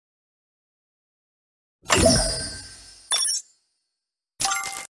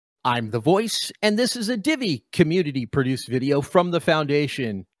I'm the voice, and this is a Divi community-produced video from the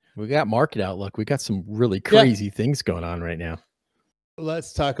foundation. We got market outlook. We got some really crazy things going on right now.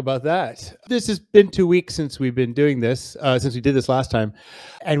 Let's talk about that. This has been 2 weeks since we've been doing this, since we did this last time.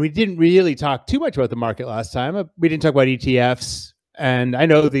 And we didn't really talk too much about the market last time. We didn't talk about ETFs. And I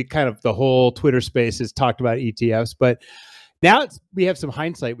know the whole Twitter space has talked about ETFs, but now we have some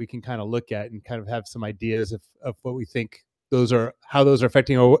hindsight we can kind of look at and kind of have some ideas of what we think how those are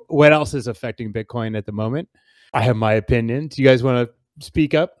affecting, or what else is affecting Bitcoin at the moment. I have my opinion. Do you guys want to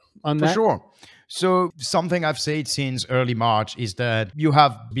speak up on that? For sure. So something I've said since early March is that you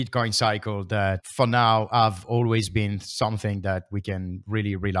have Bitcoin cycle that for now have always been something that we can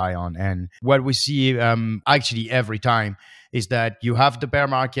really rely on. And what we see actually every time is that you have the bear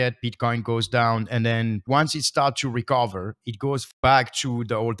market, Bitcoin goes down, and then once it starts to recover, it goes back to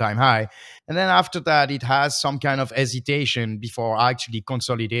the all-time high. And then after that, it has some kind of hesitation before actually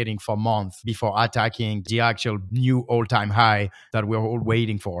consolidating for months, before attacking the actual new all-time high that we're all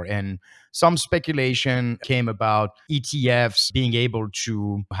waiting for. And some speculation came about ETFs being able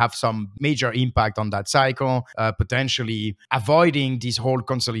to have some major impact on that cycle, potentially avoiding this whole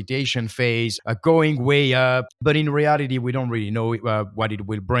consolidation phase, going way up. But in reality, we don't really know what it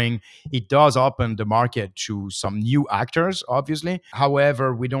will bring. It does open the market to some new actors, obviously.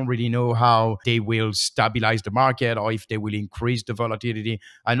 However, we don't really know how they will stabilize the market or if they will increase the volatility.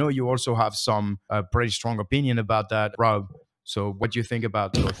 I know you also have some pretty strong opinion about that, Rob. So what do you think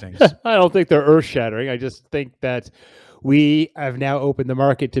about those things? I don't think they're earth-shattering. I just think that we have now opened the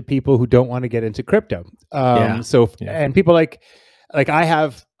market to people who don't want to get into crypto. And people like I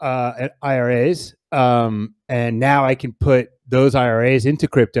have IRAs, and now I can put those IRAs into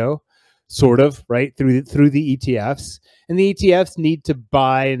crypto, sort of, right, through the ETFs. And the ETFs need to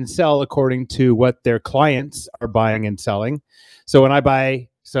buy and sell according to what their clients are buying and selling. So when I buy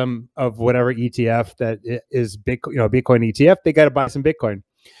some of whatever ETF that is Bitcoin ETF, they got to buy some Bitcoin.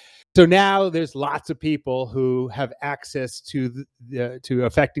 So now there's lots of people who have access to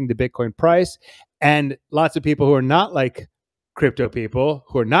affecting the Bitcoin price, and lots of people who are not like crypto people,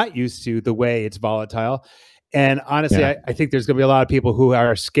 who are not used to the way it's volatile. And honestly, I think there's going to be a lot of people who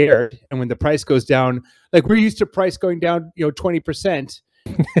are scared. And when the price goes down, like we're used to price going down, 20%,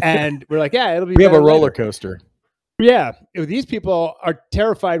 and we're like, yeah, it'll be. We have a roller coaster. Yeah, these people are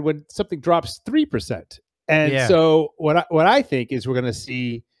terrified when something drops 3%. And so what I think is we're going to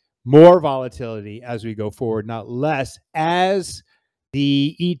see more volatility as we go forward, not less, as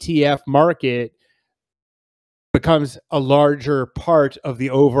the ETF market becomes a larger part of the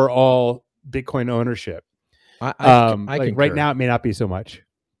overall Bitcoin ownership. I think right now it may not be so much.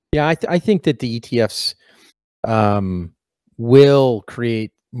 Yeah, I think that the ETFs will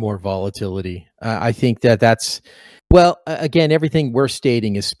create more volatility. I think that's, well, again, everything we're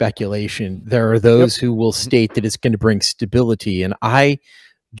stating is speculation. There are those who will state that it's going to bring stability, and I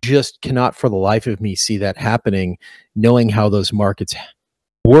just cannot for the life of me see that happening, knowing how those markets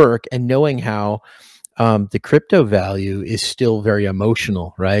work and knowing how the crypto value is still very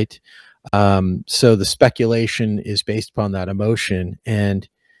emotional, right? So the speculation is based upon that emotion, and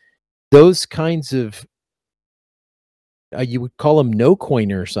those kinds of you would call them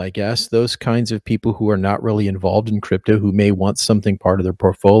no-coiners, I guess. Those kinds of people who are not really involved in crypto, who may want something part of their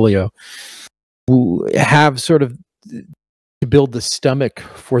portfolio, who have sort of to build the stomach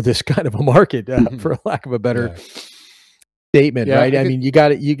for this kind of a market, for lack of a better statement, right? I mean, you got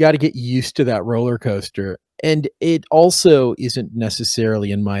to get used to that roller coaster, and it also isn't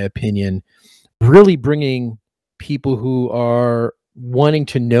necessarily, in my opinion, really bringing people who are wanting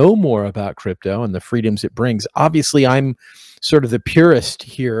to know more about crypto and the freedoms it brings. Obviously, I'm sort of the purist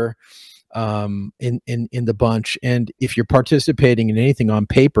here in the bunch. And if you're participating in anything on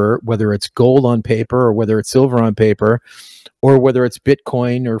paper, whether it's gold on paper or whether it's silver on paper, or whether it's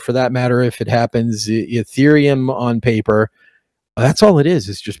Bitcoin, or for that matter, if it happens, Ethereum on paper, that's all it is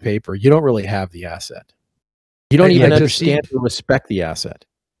just paper. You don't really have the asset. You don't even understand or respect the asset.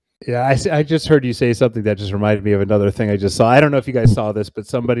 Yeah, I just heard you say something that just reminded me of another thing I just saw. I don't know if you guys saw this, but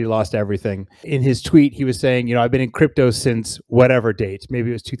somebody lost everything. In his tweet, he was saying, I've been in crypto since whatever date.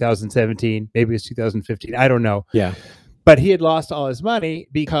 Maybe it was 2017, maybe it was 2015. I don't know. Yeah. But he had lost all his money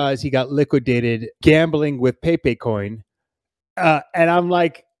because he got liquidated gambling with PayPay. And I'm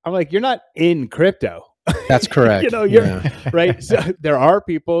like, you're not in crypto. That's correct. You're right. So there are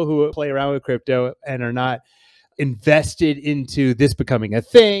people who play around with crypto and are not invested into this becoming a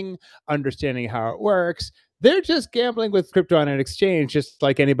thing, understanding how it works. They're just gambling with crypto on an exchange, just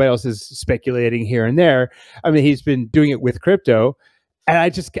like anybody else is speculating here and there. I mean, he's been doing it with crypto, And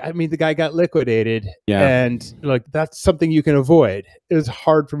I mean, the guy got liquidated, Yeah. and like, that's something you can avoid. It was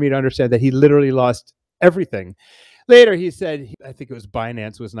hard for me to understand that he literally lost everything. Later, he said, I think it was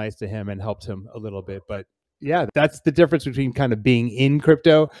Binance was nice to him and helped him a little bit. But yeah, that's the difference between kind of being in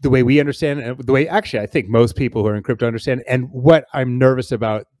crypto, the way we understand it, and the way actually I think most people who are in crypto understand, and what I'm nervous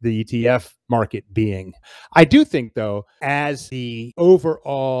about the ETF market being. I do think, though, as the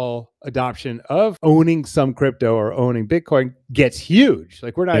overall adoption of owning some crypto or owning Bitcoin gets huge,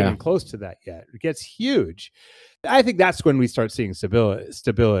 like we're not even close to that yet, it gets huge, I think that's when we start seeing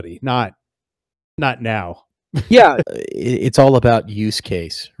stability, not now. Yeah, it's all about use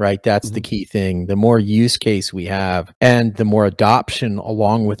case, right? That's the key thing. The more use case we have, and the more adoption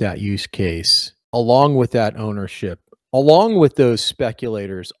along with that use case, along with that ownership, along with those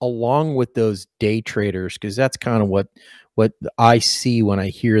speculators, along with those day traders, because that's kind of what I see when I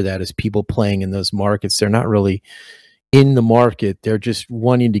hear that, is people playing in those markets. They're not really in the market. They're just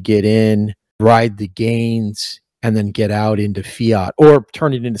wanting to get in, ride the gains, and then get out into fiat, or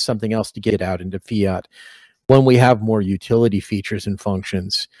turn it into something else to get out into fiat. When we have more utility features and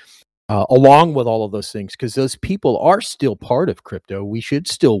functions, along with all of those things, because those people are still part of crypto. We should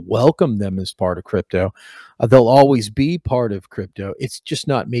still welcome them as part of crypto. They'll always be part of crypto. It's just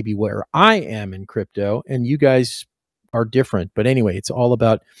not maybe where I am in crypto, and you guys are different. But anyway, it's all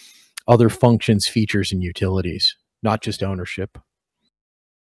about other functions, features, and utilities, not just ownership.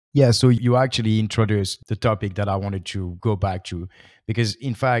 Yeah, so you actually introduced the topic that I wanted to go back to, because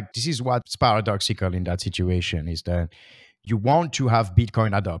in fact, this is what's paradoxical in that situation, is that you want to have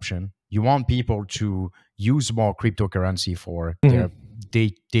Bitcoin adoption. You want people to use more cryptocurrency for their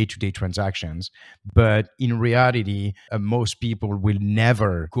day-to-day transactions. But in reality, most people will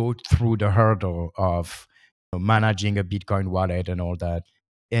never go through the hurdle of managing a Bitcoin wallet and all that.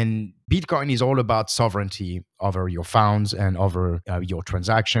 And Bitcoin is all about sovereignty over your funds and over your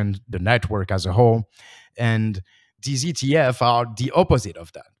transactions, the network as a whole. And these ETF are the opposite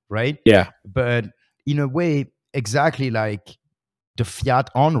of that, right? Yeah. But in a way, exactly like the fiat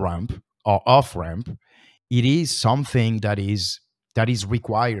on-ramp or off-ramp, it is something that is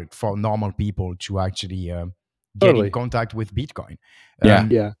required for normal people to actually get in contact with Bitcoin.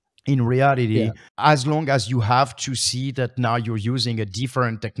 Yeah. In reality, as long as you have to see that now you're using a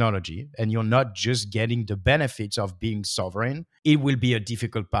different technology and you're not just getting the benefits of being sovereign, it will be a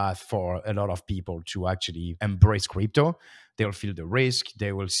difficult path for a lot of people to actually embrace crypto. They'll feel the risk.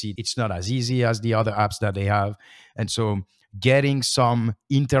 They will see it's not as easy as the other apps that they have. And so getting some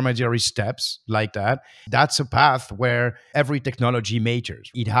intermediary steps like that, that's a path where every technology matters.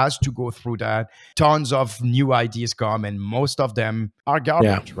 It has to go through that. Tons of new ideas come, and most of them are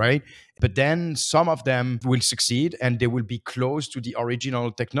garbage, right? But then some of them will succeed, and they will be close to the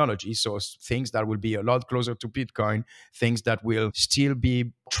original technology. So things that will be a lot closer to Bitcoin, things that will still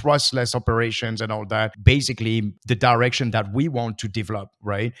be trustless operations and all that, basically the direction that we want to develop,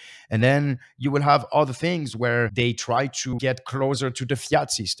 right? And then you will have other things where they try to get closer to the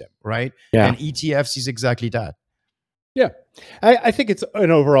fiat system, right? And ETFs is exactly that. Yeah. I think it's an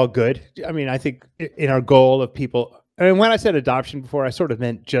overall good. I mean, I think in our goal of people, I mean, when I said adoption before, I sort of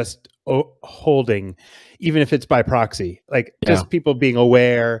meant just holding, even if it's by proxy, like just people being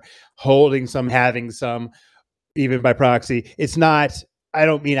aware, holding some, having some, even by proxy. It's not, I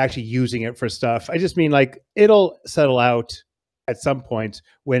don't mean actually using it for stuff. I just mean like it'll settle out at some point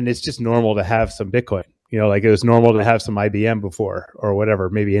when it's just normal to have some Bitcoin. You know, like it was normal to have some IBM before, or whatever,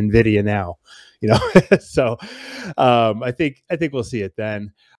 maybe NVIDIA now, you know. So I think we'll see it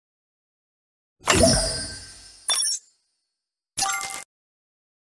then.